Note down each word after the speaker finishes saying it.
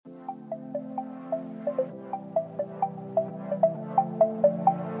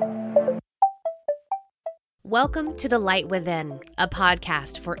Welcome to The Light Within, a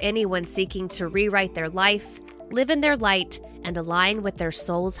podcast for anyone seeking to rewrite their life, live in their light, and align with their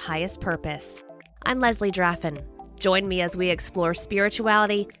soul's highest purpose. I'm Leslie Draffin. Join me as we explore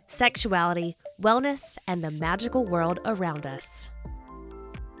spirituality, sexuality, wellness, and the magical world around us.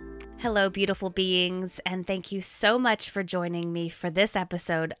 Hello, beautiful beings, and thank you so much for joining me for this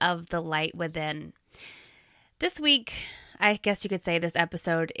episode of The Light Within. This week, I guess you could say this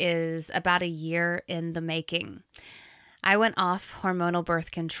episode is about a year in the making. I went off hormonal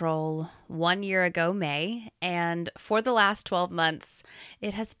birth control 1 year ago, May, and for the last 12 months,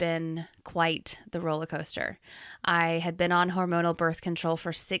 it has been quite the roller coaster. I had been on hormonal birth control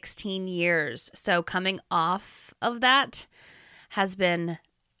for 16 years, so coming off of that has been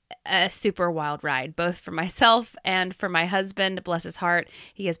a super wild ride, both for myself and for my husband. Bless his heart.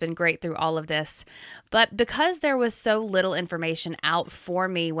 He has been great through all of this. But because there was so little information out for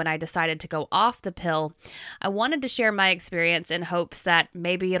me when I decided to go off the pill, I wanted to share my experience in hopes that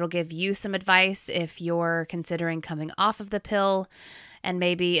maybe it'll give you some advice if you're considering coming off of the pill, and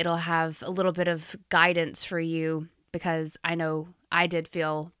maybe it'll have a little bit of guidance for you, because I know I did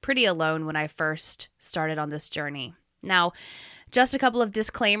feel pretty alone when I first started on this journey. Now, just a couple of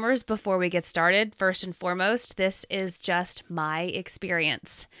disclaimers before we get started. First and foremost, this is just my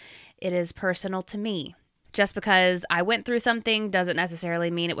experience. It is personal to me. Just because I went through something doesn't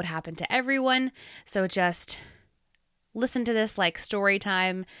necessarily mean it would happen to everyone. So just listen to this like story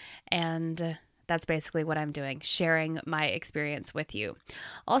time, and that's basically what I'm doing, sharing my experience with you.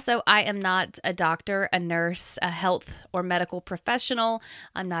 Also, I am not a doctor, a nurse, a health or medical professional.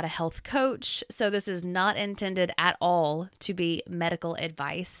 I'm not a health coach, so this is not intended at all to be medical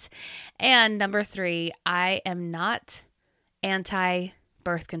advice. And 3, I am not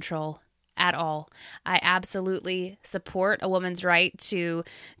anti-birth control at all. I absolutely support a woman's right to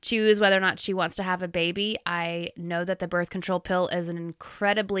choose whether or not she wants to have a baby. I know that the birth control pill is an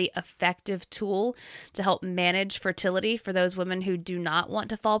incredibly effective tool to help manage fertility for those women who do not want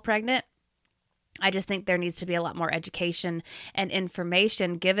to fall pregnant. I just think there needs to be a lot more education and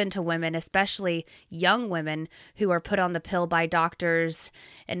information given to women, especially young women who are put on the pill by doctors,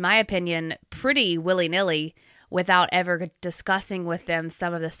 in my opinion, pretty willy-nilly, without ever discussing with them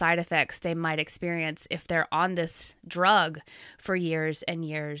some of the side effects they might experience if they're on this drug for years and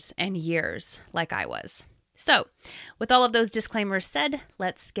years and years, like I was. So, with all of those disclaimers said,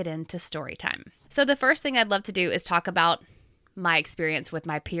 let's get into story time. So the first thing I'd love to do is talk about my experience with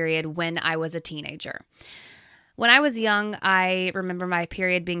my period when I was a teenager. When I was young, I remember my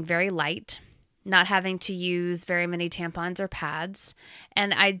period being very light, not having to use very many tampons or pads,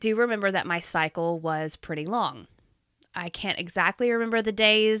 and I do remember that my cycle was pretty long. I can't exactly remember the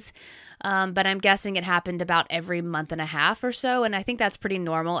days, but I'm guessing it happened about every month and a half or so, and I think that's pretty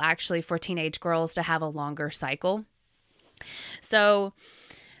normal actually for teenage girls to have a longer cycle. So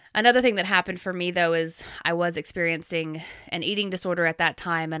another thing that happened for me though is I was experiencing an eating disorder at that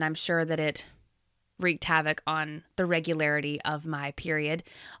time, and I'm sure that it wreaked havoc on the regularity of my period.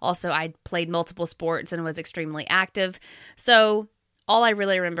 Also, I played multiple sports and was extremely active. So all I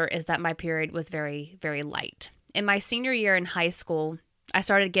really remember is that my period was very, very light. In my senior year in high school, I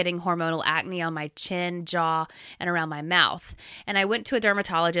started getting hormonal acne on my chin, jaw, and around my mouth. And I went to a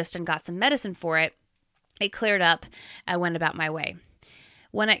dermatologist and got some medicine for it. It cleared up. I went about my way.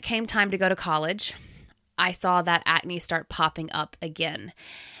 When it came time to go to college, I saw that acne start popping up again.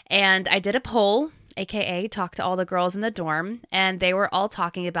 And I did a poll, aka talked to all the girls in the dorm, and they were all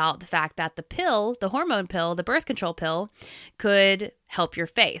talking about the fact that the pill, the hormone pill, the birth control pill, could help your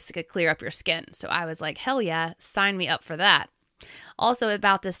face. It could clear up your skin. So I was like, hell yeah, sign me up for that. Also,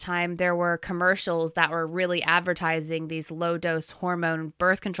 about this time, there were commercials that were really advertising these low-dose hormone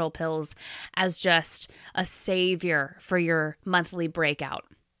birth control pills as just a savior for your monthly breakout.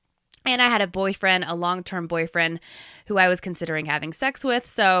 And I had a boyfriend, a long-term boyfriend, who I was considering having sex with,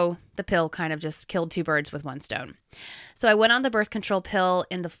 so the pill kind of just killed 2 birds with 1 stone. So I went on the birth control pill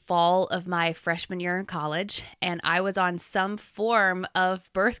in the fall of my freshman year in college, and I was on some form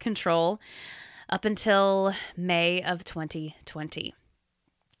of birth control up until May of 2020.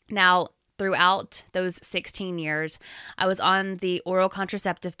 Now, throughout those 16 years, I was on the oral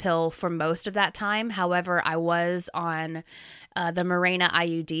contraceptive pill for most of that time. However, I was on the Mirena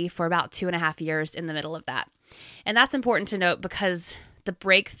IUD for about 2.5 years in the middle of that. And that's important to note because the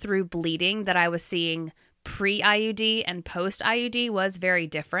breakthrough bleeding that I was seeing pre-IUD and post-IUD was very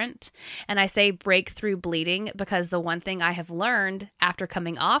different. And I say breakthrough bleeding because the one thing I have learned after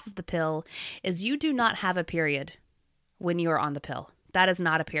coming off of the pill is you do not have a period when you are on the pill. That is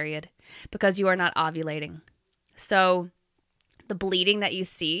not a period because you are not ovulating. So The bleeding that you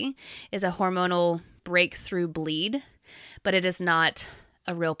see is a hormonal breakthrough bleed, but it is not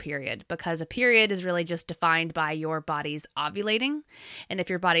a real period, because a period is really just defined by your body's ovulating. And if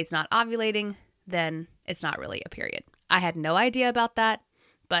your body's not ovulating, then it's not really a period. I had no idea about that,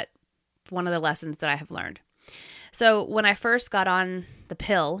 but one of the lessons that I have learned. So when I first got on the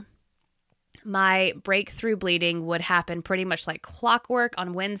pill, my breakthrough bleeding would happen pretty much like clockwork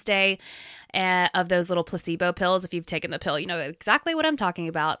on Wednesday of those little placebo pills. If you've taken the pill, you know exactly what I'm talking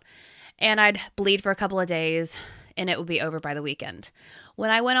about. And I'd bleed for a couple of days and it would be over by the weekend. When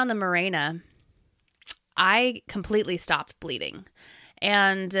I went on the Mirena, I completely stopped bleeding.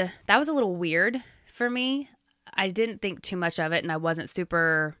 And that was a little weird for me. I didn't think too much of it and I wasn't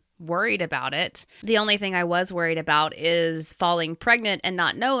super worried about it. The only thing I was worried about is falling pregnant and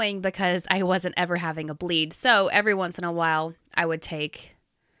not knowing, because I wasn't ever having a bleed. So every once in a while, I would take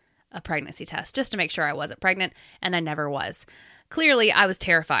a pregnancy test just to make sure I wasn't pregnant, and I never was. Clearly, I was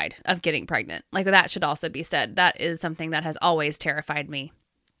terrified of getting pregnant. Like, that should also be said. That is something that has always terrified me.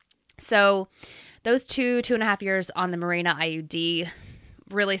 So those 2.5 years on the Mirena IUD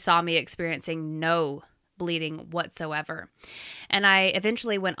really saw me experiencing no bleeding whatsoever. And I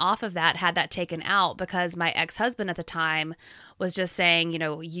eventually went off of that, had that taken out, because my ex-husband at the time was just saying, you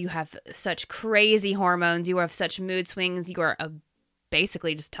know, you have such crazy hormones, you have such mood swings, you are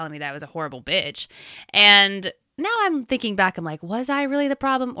basically just telling me that I was a horrible bitch. And now I'm thinking back, I'm like, was I really the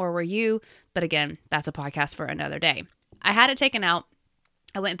problem, or were you? But again, that's a podcast for another day. I had it taken out.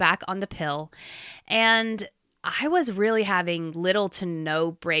 I went back on the pill, and I was really having little to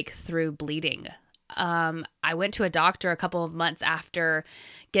no breakthrough bleeding. I went to a doctor a couple of months after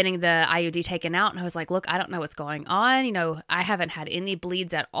getting the IUD taken out, and I was like, look, I don't know what's going on. You know, I haven't had any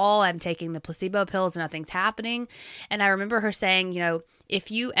bleeds at all. I'm taking the placebo pills, nothing's happening. And I remember her saying, you know,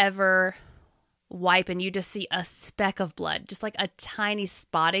 if you ever wipe and you just see a speck of blood, just like a tiny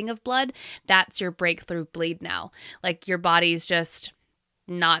spotting of blood, that's your breakthrough bleed now. Like, your body's just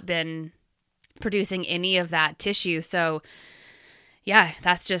not been producing any of that tissue. So yeah,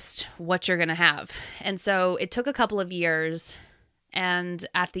 that's just what you're going to have. And so it took a couple of years. And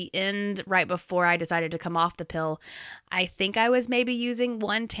at the end, right before I decided to come off the pill, I think I was maybe using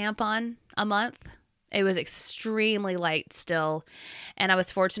 1 tampon a month. It was extremely light still. And I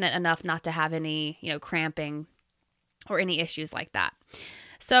was fortunate enough not to have any, you know, cramping or any issues like that.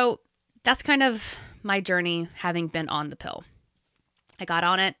 So that's kind of my journey having been on the pill. I got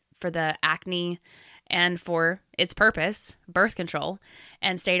on it for the acne and for its purpose, birth control,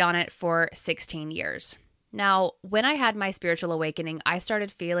 and stayed on it for 16 years. Now, when I had my spiritual awakening, I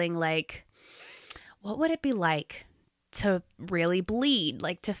started feeling like, what would it be like to really bleed?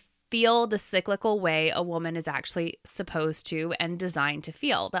 Like, to feel the cyclical way a woman is actually supposed to and designed to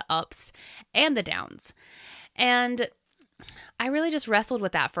feel, the ups and the downs. And I really just wrestled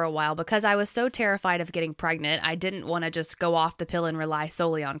with that for a while, because I was so terrified of getting pregnant. I didn't want to just go off the pill and rely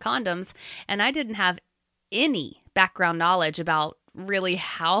solely on condoms. And I didn't have any background knowledge about really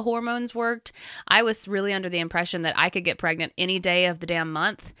how hormones worked. I was really under the impression that I could get pregnant any day of the damn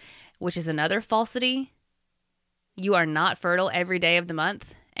month, which is another falsity. You are not fertile every day of the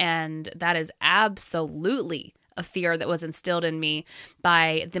month. And that is absolutely a fear that was instilled in me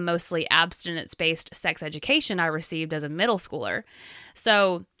by the mostly abstinence-based sex education I received as a middle schooler.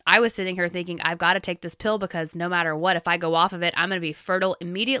 So I was sitting here thinking, I've got to take this pill, because no matter what, if I go off of it, I'm going to be fertile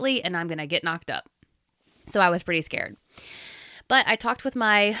immediately and I'm going to get knocked up. So I was pretty scared. But I talked with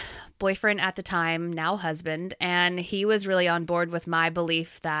my boyfriend at the time, now husband, and he was really on board with my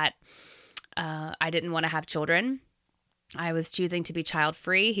belief that I didn't want to have children. I was choosing to be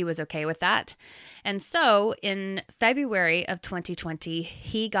child-free. He was okay with that. And so in February of 2020,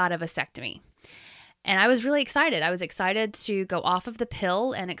 he got a vasectomy. And I was really excited. I was excited to go off of the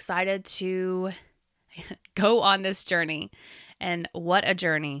pill and excited to go on this journey. And what a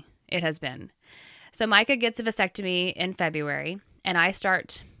journey it has been. So Micah gets a vasectomy in February, and I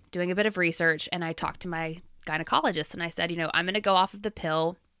start doing a bit of research, and I talked to my gynecologist, and I said, you know, I'm going to go off of the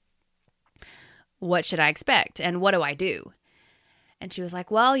pill. What should I expect? And what do I do? And she was like,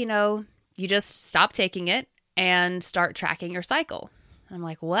 well, you know, you just stop taking it and start tracking your cycle. And I'm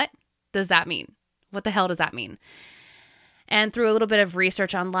like, what does that mean? What the hell does that mean? And through a little bit of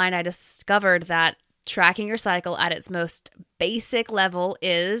research online, I discovered that tracking your cycle at its most basic level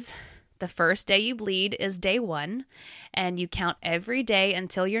is the first day you bleed is day 1, and you count every day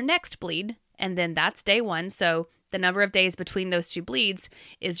until your next bleed, and then that's day 1. So the number of days between those 2 bleeds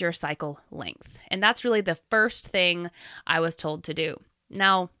is your cycle length. And that's really the first thing I was told to do.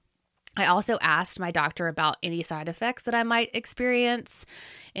 Now, I also asked my doctor about any side effects that I might experience,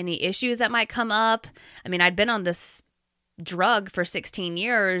 any issues that might come up. I mean, I'd been on this drug for 16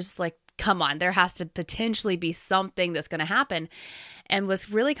 years, like, come on, there has to potentially be something that's going to happen. And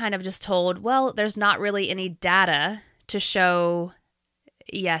was really kind of just told, well, there's not really any data to show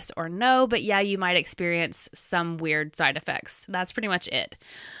yes or no, but yeah, you might experience some weird side effects. That's pretty much it.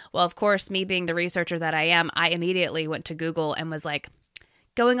 Well, of course, me being the researcher that I am, I immediately went to Google and was like,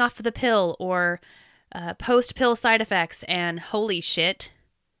 going off of the pill or post-pill side effects, and holy shit,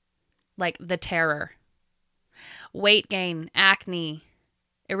 like the terror. Weight gain, acne,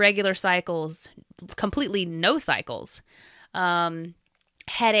 irregular cycles, completely no cycles,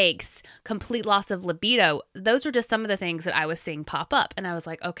 headaches, complete loss of libido. Those were just some of the things that I was seeing pop up. And I was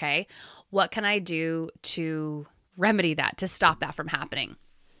like, okay, what can I do to remedy that, to stop that from happening?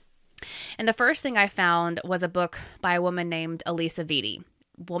 And the first thing I found was a book by a woman named Elisa Vitti.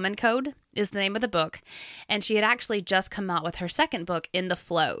 Woman Code is the name of the book. And she had actually just come out with her second book, In the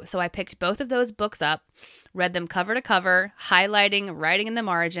Flow. So I picked both of those books up, read them cover to cover, highlighting, writing in the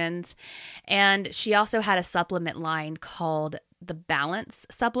margins. And she also had a supplement line called the Balance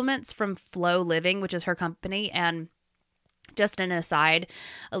Supplements from Flow Living, which is her company. And just an aside,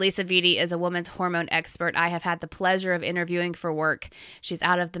 Elisa Vitti is a women's hormone expert I have had the pleasure of interviewing for work. She's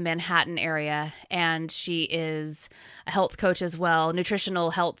out of the Manhattan area, and she is a health coach as well,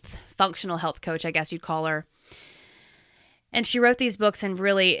 nutritional health, functional health coach, I guess you'd call her. And she wrote these books and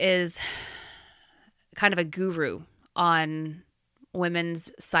really is kind of a guru on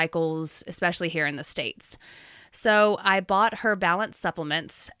women's cycles, especially here in the States. So I bought her Balance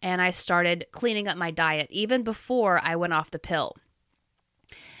supplements and I started cleaning up my diet even before I went off the pill.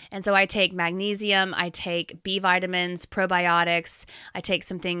 And so I take magnesium, I take B vitamins, probiotics, I take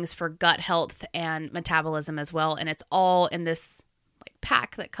some things for gut health and metabolism as well. And it's all in this like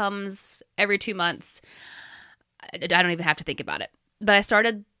pack that comes every 2 months. I don't even have to think about it. But I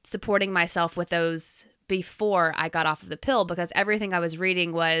started supporting myself with those before I got off of the pill, because everything I was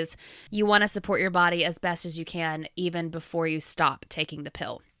reading was you want to support your body as best as you can even before you stop taking the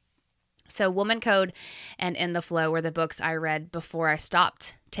pill. So Woman Code and In the Flow were the books I read before I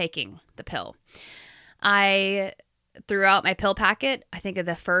stopped taking the pill. I threw out my pill packet, I think of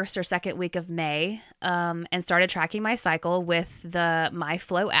the first or second week of May, and started tracking my cycle with the My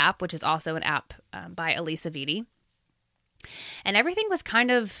Flow app, which is also an app by Elisa Vitti. And everything was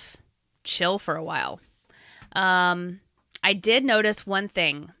kind of chill for a while. I did notice one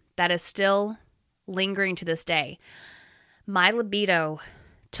thing that is still lingering to this day. My libido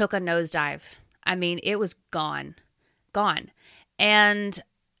took a nosedive. I mean, it was gone. And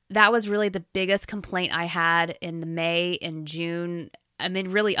that was really the biggest complaint I had in the May and June. I mean,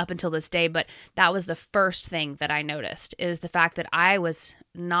 really up until this day, but that was the first thing that I noticed, is the fact that I was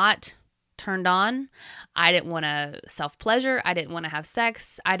not turned on. I didn't want to self-pleasure. I didn't want to have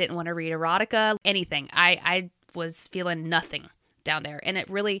sex. I didn't want to read erotica, anything. I was feeling nothing down there. And it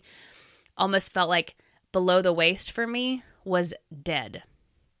really almost felt like below the waist for me was dead.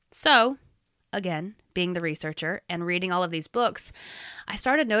 So again, being the researcher and reading all of these books, I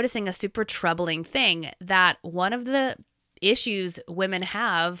started noticing a super troubling thing, that one of the issues women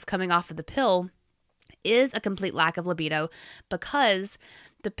have coming off of the pill is a complete lack of libido, because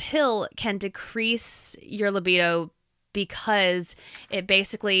the pill can decrease your libido because it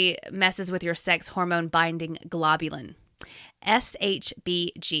basically messes with your sex hormone binding globulin,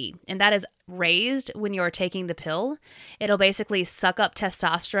 SHBG, and that is raised when you're taking the pill. It'll basically suck up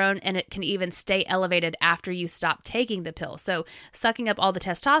testosterone, and it can even stay elevated after you stop taking the pill. So sucking up all the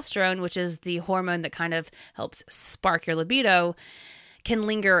testosterone, which is the hormone that kind of helps spark your libido, can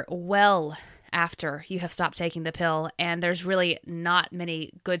linger well after you have stopped taking the pill. And there's really not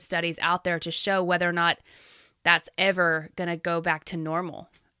many good studies out there to show whether or not that's ever going to go back to normal.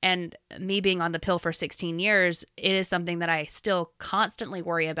 And me being on the pill for 16 years, it is something that I still constantly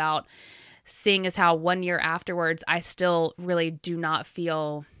worry about, seeing as how 1 year afterwards, I still really do not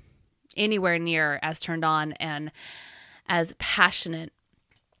feel anywhere near as turned on and as passionate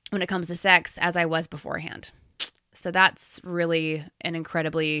when it comes to sex as I was beforehand. So that's really an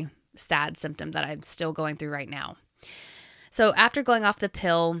incredibly sad symptom that I'm still going through right now. So after going off the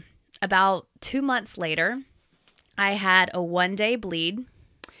pill, about 2 months later, I had a 1-day bleed.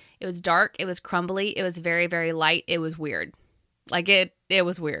 It was dark. It was crumbly. It was very, very light. It was weird. Like it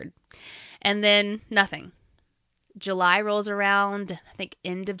was weird. And then nothing. July rolls around, I think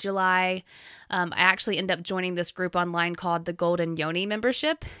end of July. I actually end up joining this group online called the Golden Yoni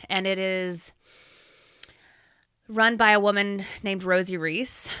Membership. And it is run by a woman named Rosie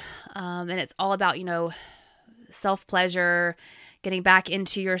Reese. And it's all about, self-pleasure, getting back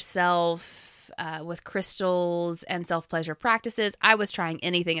into yourself, with crystals and self-pleasure practices. I was trying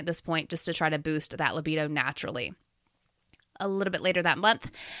anything at this point just to try to boost that libido naturally. a little bit later that month,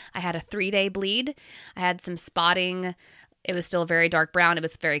 I had a 3-day bleed. I had some spotting. It was still very dark brown. It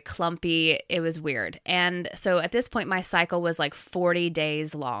was very clumpy. It was weird. And so at this point, my cycle was like 40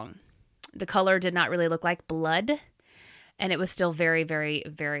 days long. The color did not really look like blood, and it was still very, very,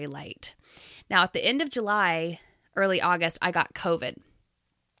 very light. Now, at the end of July, early August, I got COVID.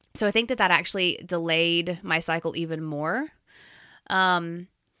 So I think that actually delayed my cycle even more.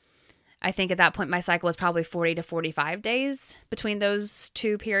 I think at that point, my cycle was probably 40 to 45 days between those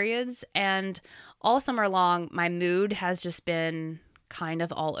two periods. And all summer long, my mood has just been kind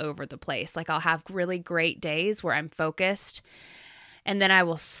of all over the place. Like I'll have really great days where I'm focused, and then I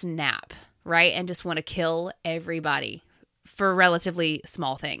will snap, right? And just want to kill everybody for relatively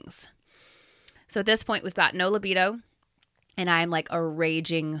small things. So at this point, we've got no libido, and I'm like a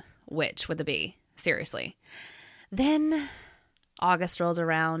raging witch with a B. Seriously. Then August rolls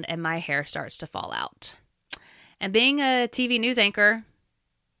around and my hair starts to fall out. And being a TV news anchor,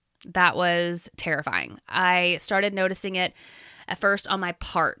 that was terrifying. I started noticing it at first on my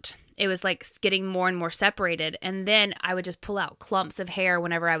part. It was like getting more and more separated. And then I would just pull out clumps of hair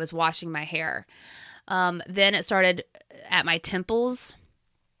whenever I was washing my hair. Then it started at my temples,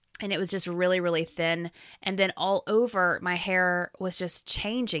 and it was just really, really thin. And then all over, my hair was just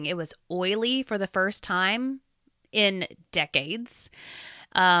changing. It was oily for the first time in decades.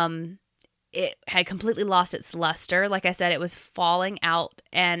 It had completely lost its luster. Like I said, it was falling out.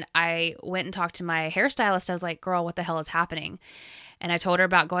 And I went and talked to my hairstylist. I was like, girl, what the hell is happening? And I told her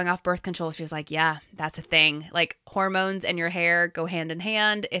about going off birth control. She was like, yeah, that's a thing. Like hormones and your hair go hand in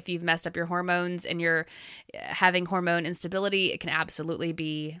hand. If you've messed up your hormones and you're having hormone instability, it can absolutely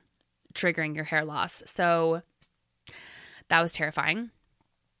be triggering your hair loss. So that was terrifying.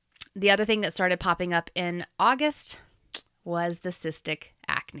 The other thing that started popping up in August was the cystic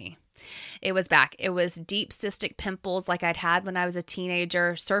acne. It was back. It was deep cystic pimples like I'd had when I was a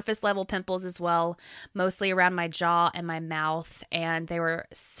teenager, surface level pimples as well, mostly around my jaw and my mouth. And they were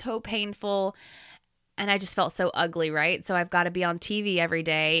so painful. And I just felt so ugly, right? So I've got to be on TV every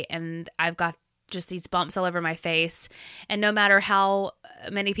day, and I've got just these bumps all over my face. And no matter how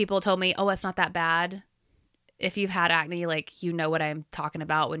many people told me, oh, it's not that bad. If you've had acne, like, you know what I'm talking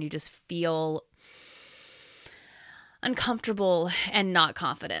about when you just feel uncomfortable and not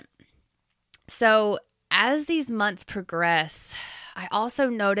confident. So as these months progress, I also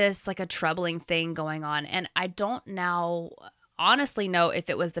noticed like a troubling thing going on. And I don't now honestly know if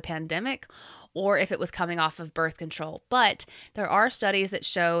it was the pandemic or if it was coming off of birth control. But there are studies that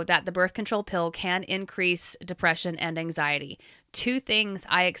show that the birth control pill can increase depression and anxiety. Two things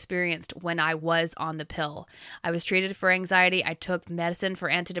I experienced when I was on the pill. I was treated for anxiety. I took medicine for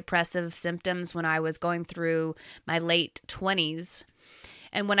antidepressive symptoms when I was going through my late 20s.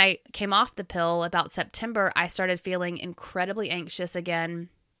 And when I came off the pill about September, I started feeling incredibly anxious again.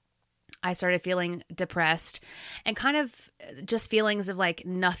 I started feeling depressed and kind of just feelings of like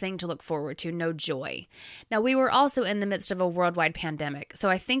nothing to look forward to, no joy. Now, we were also in the midst of a worldwide pandemic, so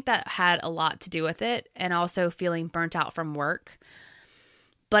I think that had a lot to do with it, and also feeling burnt out from work.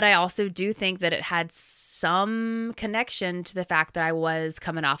 But I also do think that it had some connection to the fact that I was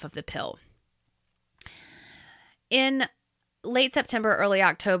coming off of the pill. In late September, early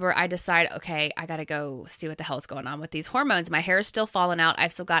October, I decide, okay, I got to go see what the hell's going on with these hormones. My hair is still falling out.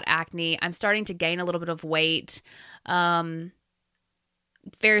 I've still got acne. I'm starting to gain a little bit of weight, very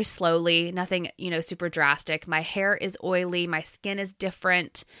slowly, nothing, super drastic. My hair is oily. My skin is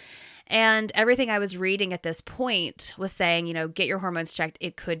different. And everything I was reading at this point was saying, get your hormones checked.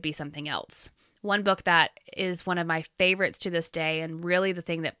 It could be something else. One book that is one of my favorites to this day, and really the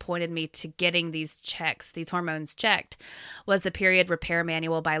thing that pointed me to getting these hormones checked, was The Period Repair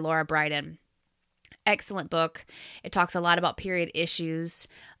Manual by Laura Briden. Excellent book. It talks a lot about period issues.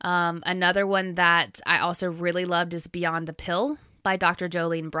 Another one that I also really loved is Beyond the Pill by Dr.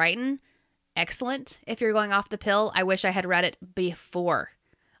 Jolene Brighton. Excellent if you're going off the pill. I wish I had read it before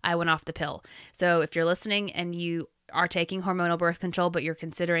I went off the pill. So if you're listening and you are taking hormonal birth control, but you're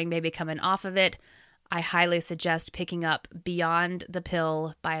considering maybe coming off of it, I highly suggest picking up Beyond the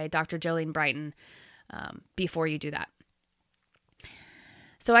Pill by Dr. Jolene Brighton before you do that.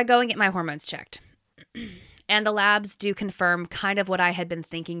 So I go and get my hormones checked. And the labs do confirm kind of what I had been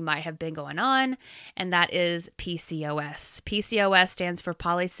thinking might have been going on, and that is PCOS. PCOS stands for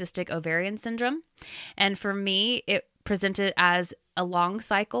polycystic ovarian syndrome. And for me, it presented as a long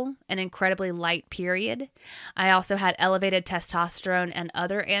cycle, an incredibly light period. I also had elevated testosterone and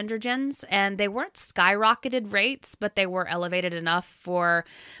other androgens, and they weren't skyrocketed rates, but they were elevated enough for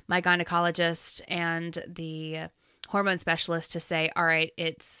my gynecologist and the hormone specialist to say, all right,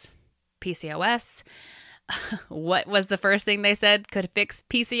 it's PCOS. What was the first thing they said could fix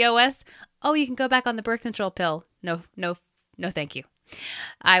PCOS? Oh, you can go back on the birth control pill. No, thank you.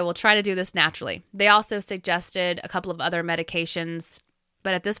 I will try to do this naturally. They also suggested a couple of other medications,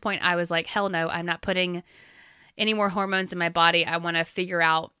 but at this point I was like, hell no, I'm not putting any more hormones in my body. I want to figure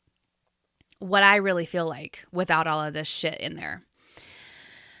out what I really feel like without all of this shit in there.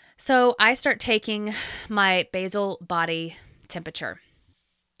 So I start taking my basal body temperature.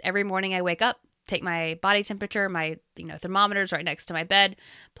 Every morning I wake up, take my body temperature, my thermometer's right next to my bed,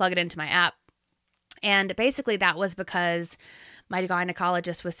 plug it into my app. And basically that was because my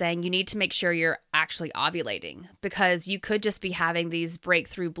gynecologist was saying you need to make sure you're actually ovulating, because you could just be having these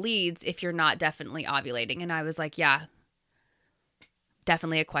breakthrough bleeds if you're not definitely ovulating. And I was like, yeah,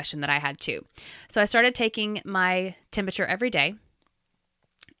 definitely a question that I had too. So I started taking my temperature every day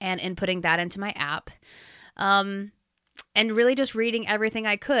and inputting that into my app. And really just reading everything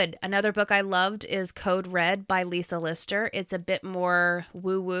I could. Another book I loved is Code Red by Lisa Lister. It's a bit more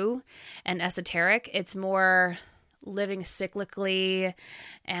woo-woo and esoteric. It's more living cyclically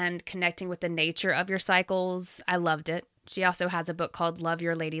and connecting with the nature of your cycles. I loved it. She also has a book called Love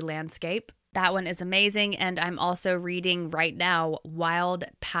Your Lady Landscape. That one is amazing. And I'm also reading right now Wild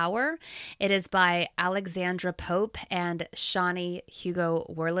Power. It is by Alexandra Pope and Shani Hugo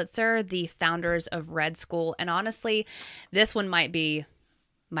Wurlitzer, the founders of Red School. And honestly, this one might be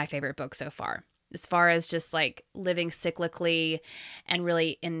my favorite book so far as just like living cyclically and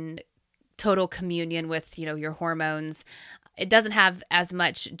really in total communion with, your hormones. It doesn't have as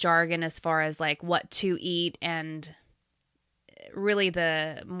much jargon as far as like what to eat and really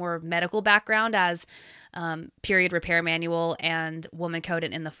the more medical background as Period Repair Manual and Woman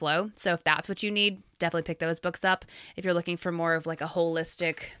Coded in the Flow. So if that's what you need, definitely pick those books up. If you're looking for more of like a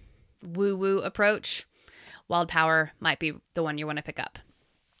holistic woo-woo approach, Wild Power might be the one you want to pick up.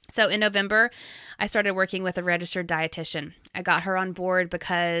 So in November, I started working with a registered dietitian. I got her on board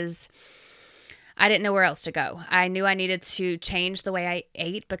because I didn't know where else to go. I knew I needed to change the way I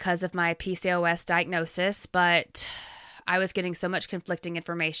ate because of my PCOS diagnosis, but I was getting so much conflicting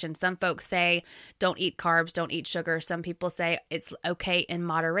information. Some folks say, don't eat carbs, don't eat sugar. Some people say it's okay in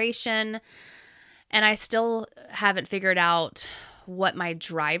moderation. And I still haven't figured out what my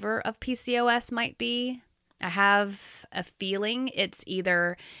driver of PCOS might be. I have a feeling it's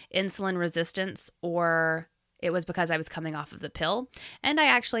either insulin resistance or it was because I was coming off of the pill. And I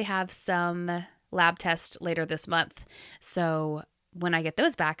actually have some lab tests later this month. So when I get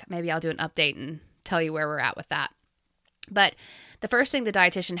those back, maybe I'll do an update and tell you where we're at with that. But the first thing the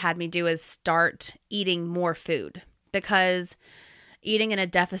dietitian had me do is start eating more food, because eating in a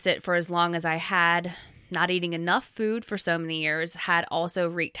deficit for as long as I had, not eating enough food for so many years, had also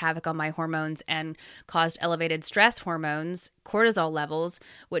wreaked havoc on my hormones and caused elevated stress hormones, cortisol levels,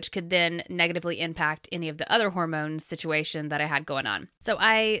 which could then negatively impact any of the other hormone situation that I had going on. So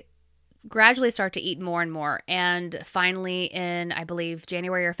I gradually start to eat more and more. And finally in, I believe,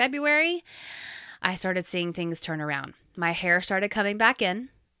 January or February, I started seeing things turn around. My hair started coming back in.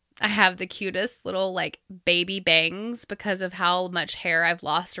 I have the cutest little like baby bangs because of how much hair I've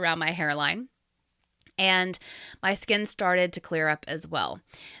lost around my hairline. And my skin started to clear up as well.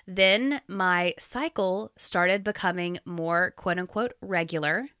 Then my cycle started becoming more quote unquote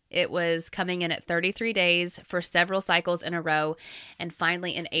regular. It was coming in at 33 days for several cycles in a row. And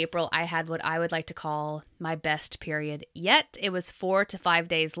finally in April, I had what I would like to call my best period yet. It was 4 to 5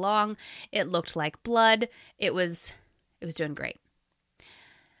 days long. It looked like blood. It was doing great.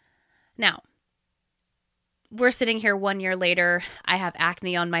 Now, we're sitting here 1 year later. I have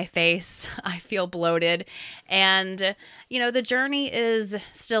acne on my face. I feel bloated. And, the journey is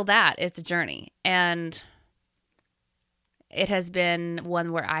still that. It's a journey. And it has been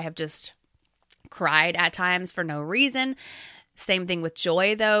one where I have just cried at times for no reason. Same thing with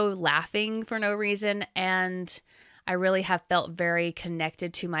joy, though, laughing for no reason. And I really have felt very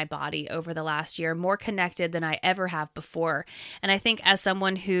connected to my body over the last year, more connected than I ever have before. And I think as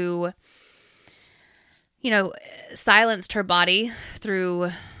someone who, silenced her body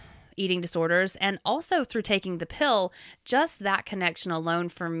through eating disorders and also through taking the pill, just that connection alone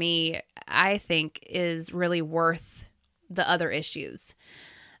for me, I think is really worth the other issues.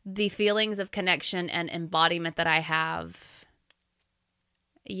 The feelings of connection and embodiment that I have,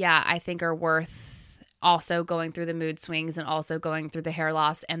 I think are worth also going through the mood swings and also going through the hair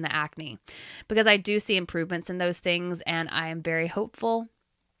loss and the acne, because I do see improvements in those things, and I am very hopeful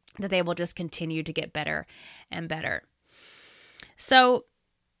that they will just continue to get better and better. So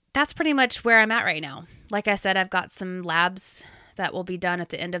that's pretty much where I'm at right now. Like I said, I've got some labs that will be done at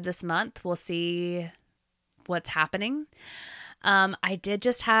the end of this month. We'll see what's happening. I did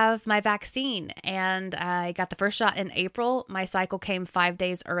just have my vaccine, and I got the first shot in April. My cycle came 5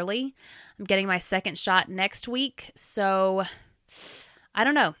 days early. I'm getting my second shot next week. So I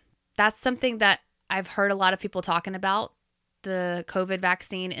don't know. That's something that I've heard a lot of people talking about, the COVID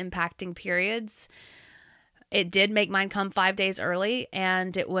vaccine impacting periods. It did make mine come 5 days early,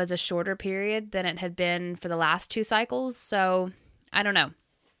 and it was a shorter period than it had been for the last 2 cycles. So I don't know.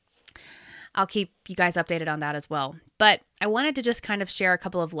 I'll keep you guys updated on that as well. But I wanted to just kind of share a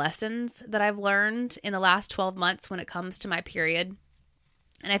couple of lessons that I've learned in the last 12 months when it comes to my period.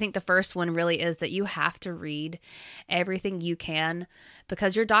 And I think the first one really is that you have to read everything you can,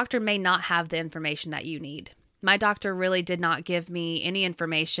 because your doctor may not have the information that you need. My doctor really did not give me any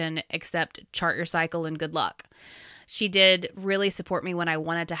information except chart your cycle and good luck. She did really support me when I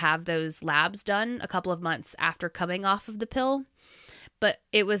wanted to have those labs done a couple of months after coming off of the pill. But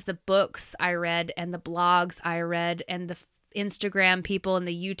it was the books I read and the blogs I read and the Instagram people and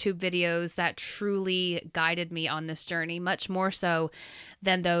the YouTube videos that truly guided me on this journey, much more so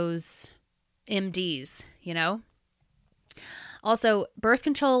than those MDs, you know? Also, birth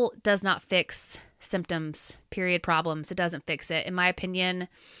control does not fix symptoms, period problems. It doesn't fix it. In my opinion,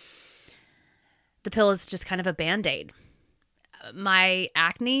 the pill is just kind of a Band-Aid. My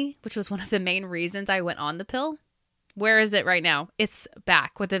acne, which was one of the main reasons I went on the pill, where is it right now? It's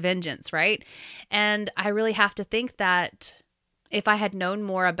back with a vengeance, right? And I really have to think that if I had known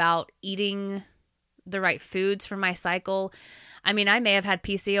more about eating the right foods for my cycle, I mean, I may have had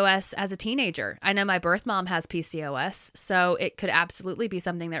PCOS as a teenager. I know my birth mom has PCOS, so it could absolutely be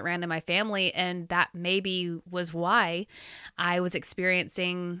something that ran in my family, and that maybe was why I was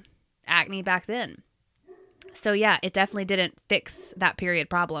experiencing acne back then. So yeah, it definitely didn't fix that period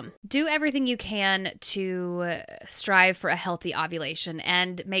problem. Do everything you can to strive for a healthy ovulation,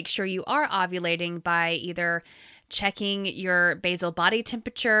 and make sure you are ovulating by either checking your basal body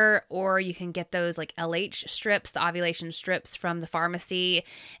temperature, or you can get those like LH strips, the ovulation strips from the pharmacy,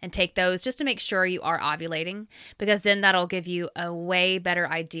 and take those just to make sure you are ovulating, because then that'll give you a way better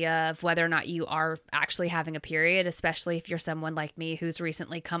idea of whether or not you are actually having a period, especially if you're someone like me who's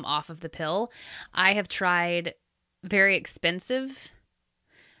recently come off of the pill. I have tried very expensive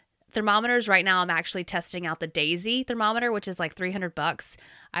thermometers. Right now I'm actually testing out the Daisy thermometer, which is like $300.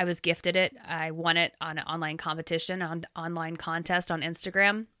 I was gifted it. I won it on an online competition, on online contest on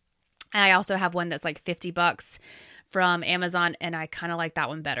Instagram. And I also have one that's like $50 from Amazon, and I kind of like that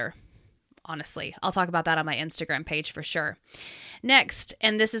one better, honestly. I'll talk about that on my Instagram page for sure. Next,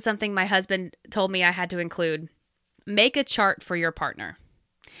 and this is something my husband told me I had to include, make a chart for your partner.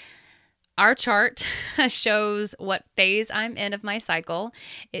 Our chart shows what phase I'm in of my cycle.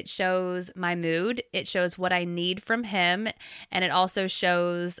 It shows my mood. It shows what I need from him. And it also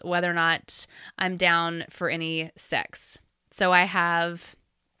shows whether or not I'm down for any sex. So I have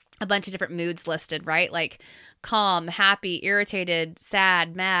a bunch of different moods listed, right? Like calm, happy, irritated,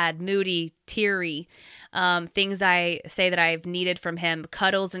 sad, mad, moody, teary. Things I say that I've needed from him: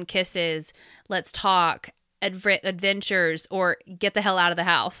 cuddles and kisses, let's talk, adventures, or get the hell out of the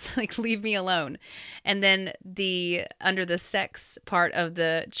house, like leave me alone. And then under the sex part of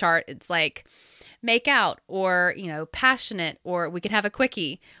the chart, it's like make out, or, passionate, or we can have a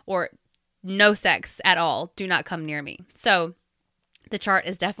quickie, or no sex at all. Do not come near me. So the chart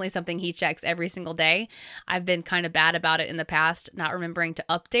is definitely something he checks every single day. I've been kind of bad about it in the past, not remembering to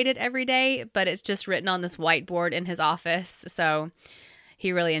update it every day, but it's just written on this whiteboard in his office. So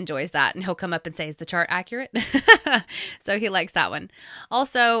he really enjoys that, and he'll come up and say, is the chart accurate? So he likes that one.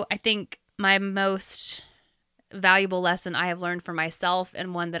 Also, I think my most valuable lesson I have learned for myself,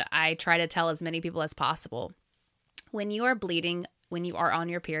 and one that I try to tell as many people as possible: when you are bleeding, when you are on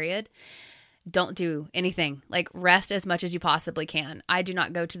your period, don't do anything. Like, rest as much as you possibly can. I do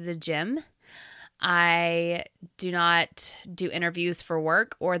not go to the gym. I do not do interviews for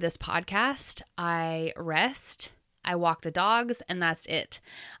work or this podcast. I rest. I walk the dogs, and that's it.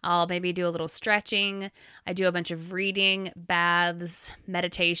 I'll maybe do a little stretching. I do a bunch of reading, baths,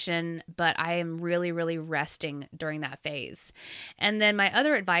 meditation, but I am really, really resting during that phase. And then my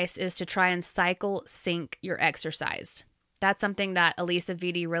other advice is to try and cycle sync your exercise. That's something that Elisa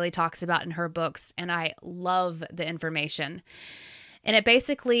Vitti really talks about in her books, and I love the information. And it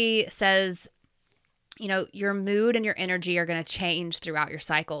basically says your mood and your energy are going to change throughout your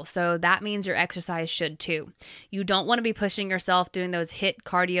cycle. So that means your exercise should too. You don't want to be pushing yourself doing those HIIT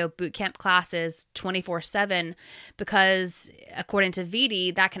cardio boot camp classes 24/7 because according to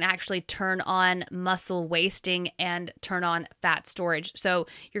VD, that can actually turn on muscle wasting and turn on fat storage. So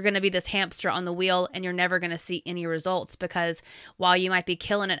you're going to be this hamster on the wheel and you're never going to see any results because while you might be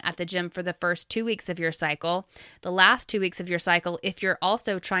killing it at the gym for the first 2 weeks of your cycle, the last 2 weeks of your cycle, if you're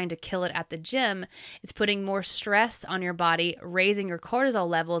also trying to kill it at the gym, it's putting more stress on your body, raising your cortisol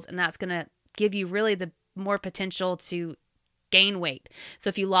levels, and that's going to give you really the more potential to gain weight. So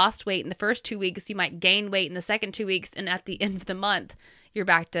if you lost weight in the first 2 weeks, you might gain weight in the second 2 weeks, and at the end of the month, you're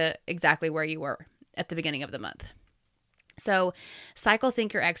back to exactly where you were at the beginning of the month. So cycle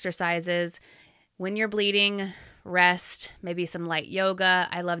sync your exercises. When you're bleeding, rest, maybe some light yoga.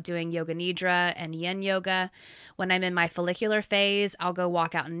 I love doing yoga nidra and yin yoga. When I'm in my follicular phase, I'll go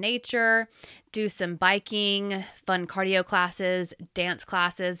walk out in nature, do some biking, fun cardio classes, dance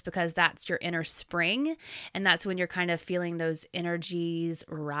classes, because that's your inner spring. And that's when you're kind of feeling those energies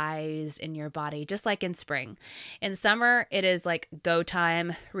rise in your body, just like in spring. In summer, it is like go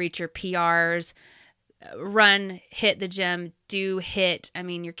time, reach your PRs, run, hit the gym, do HIIT. I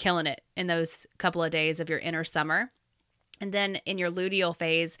mean, you're killing it in those couple of days of your inner summer. And then in your luteal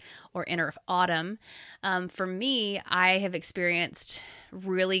phase or inner autumn, for me, I have experienced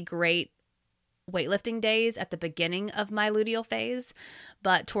really great weightlifting days at the beginning of my luteal phase,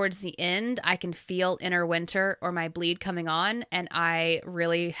 but towards the end, I can feel inner winter or my bleed coming on, and I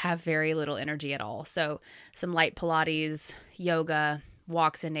really have very little energy at all. So some light Pilates, yoga,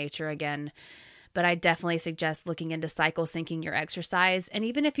 walks in nature again. But I definitely suggest looking into cycle syncing your exercise. And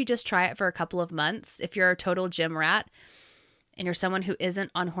even if you just try it for a couple of months, if you're a total gym rat and you're someone who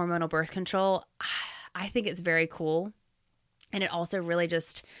isn't on hormonal birth control, I think it's very cool. And it also really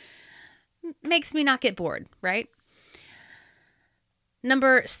just makes me not get bored, right?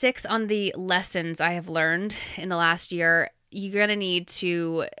 Number 6 on the lessons I have learned in the last year, you're going to need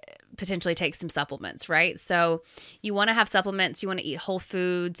to potentially take some supplements, right? So you want to have supplements, you want to eat whole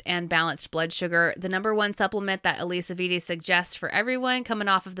foods and balanced blood sugar. The number one supplement that Elisa Vitti suggests for everyone coming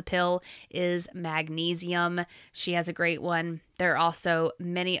off of the pill is magnesium. She has a great one. There are also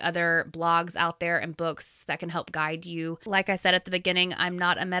many other blogs out there and books that can help guide you. Like I said at the beginning, I'm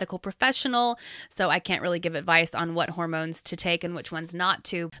not a medical professional, so I can't really give advice on what hormones to take and which ones not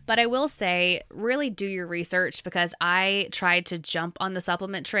to. But I will say, really do your research, because I tried to jump on the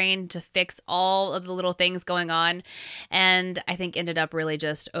supplement train to fix all of the little things going on, and I think ended up really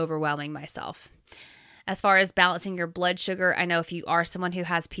just overwhelming myself. As far as balancing your blood sugar, I know if you are someone who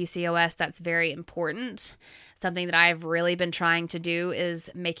has PCOS, that's very important. Something that I've really been trying to do is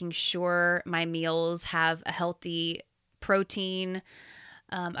making sure my meals have a healthy protein,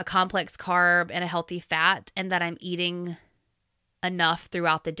 a complex carb, and a healthy fat, and that I'm eating enough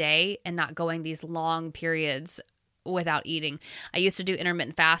throughout the day and not going these long periods without eating. I used to do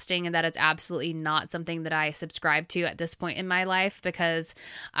intermittent fasting, and that is absolutely not something that I subscribe to at this point in my life, because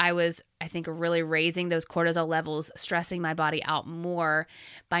I was, I think, really raising those cortisol levels, stressing my body out more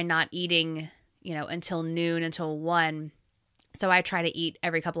by not eating until noon, until 1. So I try to eat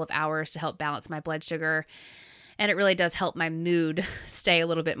every couple of hours to help balance my blood sugar. And it really does help my mood stay a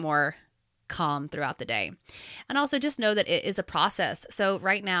little bit more calm throughout the day. And also just know that it is a process. So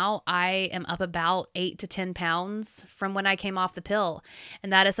right now I am up about 8 to 10 pounds from when I came off the pill.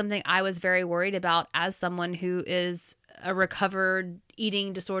 And that is something I was very worried about as someone who is a recovered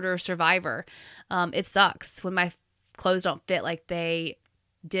eating disorder survivor. It sucks when my clothes don't fit like they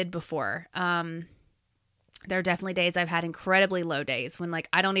did before. There are definitely days I've had incredibly low days when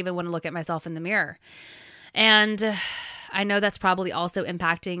I don't even want to look at myself in the mirror. And I know that's probably also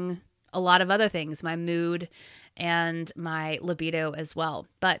impacting a lot of other things, my mood and my libido as well.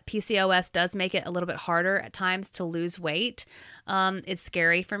 But PCOS does make it a little bit harder at times to lose weight. It's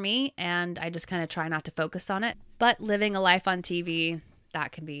scary for me, and I just kind of try not to focus on it. But living a life on TV,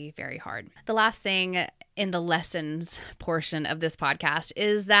 that can be very hard. The last thing in the lessons portion of this podcast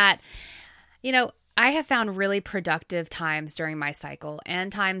is that, I have found really productive times during my cycle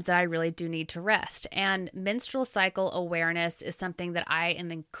and times that I really do need to rest. And menstrual cycle awareness is something that I am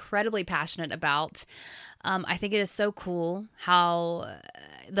incredibly passionate about. I think it is so cool how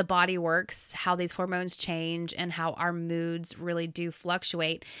the body works, how these hormones change, and how our moods really do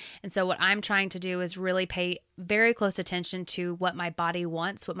fluctuate. And so what I'm trying to do is really pay very close attention to what my body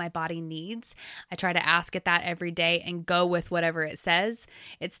wants, what my body needs. I try to ask it that every day and go with whatever it says.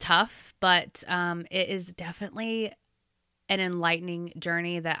 It's tough, but it is definitely an enlightening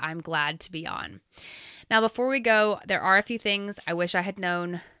journey that I'm glad to be on. Now, before we go, there are a few things I wish I had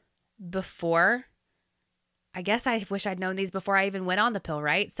known before I guess I wish I'd known these before I even went on the pill,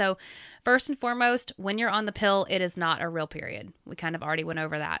 right? So first and foremost, when you're on the pill, it is not a real period. We kind of already went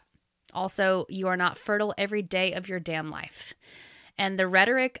over that. Also, you are not fertile every day of your damn life. And the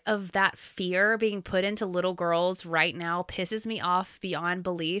rhetoric of that fear being put into little girls right now pisses me off beyond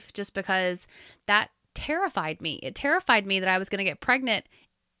belief, just because that terrified me. It terrified me that I was going to get pregnant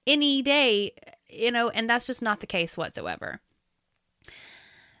any day, and that's just not the case whatsoever.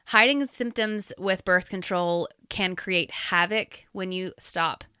 Hiding symptoms with birth control can create havoc when you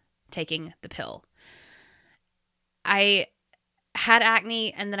stop taking the pill. I had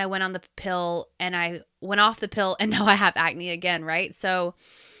acne and then I went on the pill and I went off the pill and now I have acne again, right? So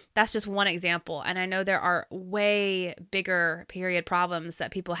that's just one example. And I know there are way bigger period problems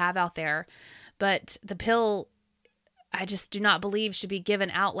that people have out there, but the pill, I just do not believe should be given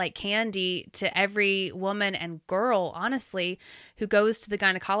out like candy to every woman and girl, honestly, who goes to the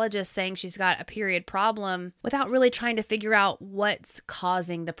gynecologist saying she's got a period problem without really trying to figure out what's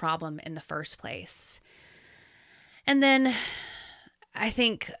causing the problem in the first place. And then I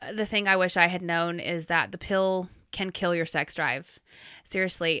think the thing I wish I had known is that the pill can kill your sex drive.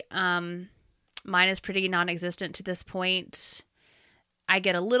 Seriously, mine is pretty non-existent to this point. I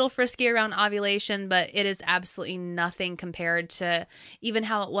get a little frisky around ovulation, but it is absolutely nothing compared to even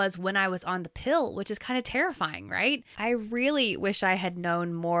how it was when I was on the pill, which is kind of terrifying, right? I really wish I had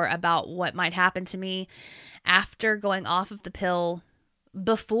known more about what might happen to me after going off of the pill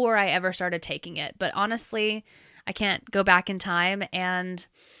before I ever started taking it. But honestly, I can't go back in time. And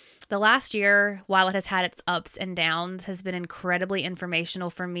the last year, while it has had its ups and downs, has been incredibly informational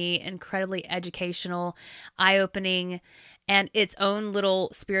for me, incredibly educational, eye-opening, and its own little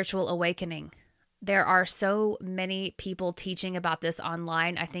spiritual awakening. There are so many people teaching about this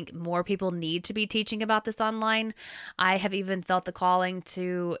online. I think more people need to be teaching about this online. I have even felt the calling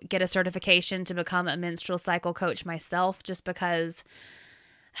to get a certification to become a menstrual cycle coach myself, just because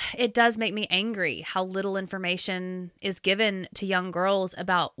it does make me angry how little information is given to young girls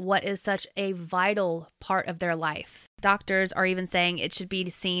about what is such a vital part of their life. Doctors are even saying it should be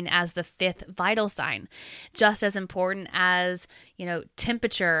seen as the 5th vital sign, just as important as,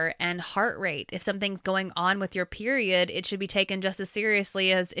 temperature and heart rate. If something's going on with your period, it should be taken just as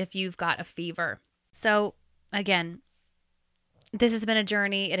seriously as if you've got a fever. So again, this has been a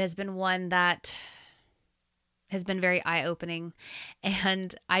journey. It has been one that has been very eye-opening,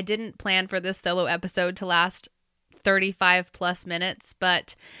 and I didn't plan for this solo episode to last 35 plus minutes,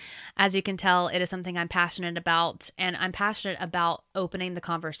 but as you can tell, it is something I'm passionate about, and I'm passionate about opening the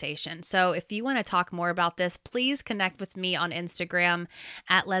conversation. So if you want to talk more about this, please connect with me on Instagram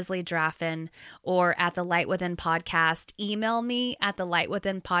at Leslie Draffin or at the Light Within Podcast. Email me at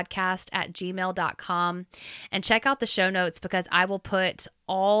thelightwithinpodcast@gmail.com and check out the show notes, because I will put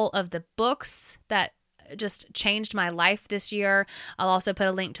all of the books that just changed my life this year. I'll also put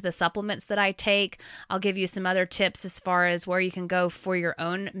a link to the supplements that I take. I'll give you some other tips as far as where you can go for your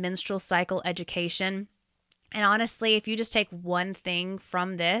own menstrual cycle education. And honestly, if you just take one thing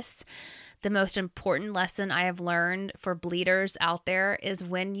from this, the most important lesson I have learned for bleeders out there is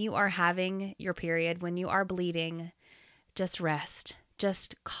when you are having your period, when you are bleeding, just rest,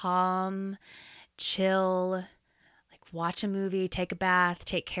 just calm, chill, like watch a movie, take a bath,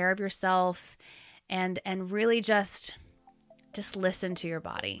 take care of yourself. And really just listen to your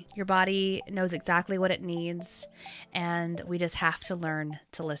body. Your body knows exactly what it needs, and we just have to learn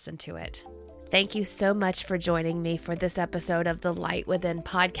to listen to it. Thank you so much for joining me for this episode of the Light Within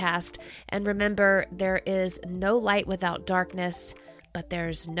podcast. And remember, there is no light without darkness, but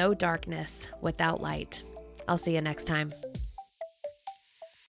there's no darkness without light. I'll see you next time.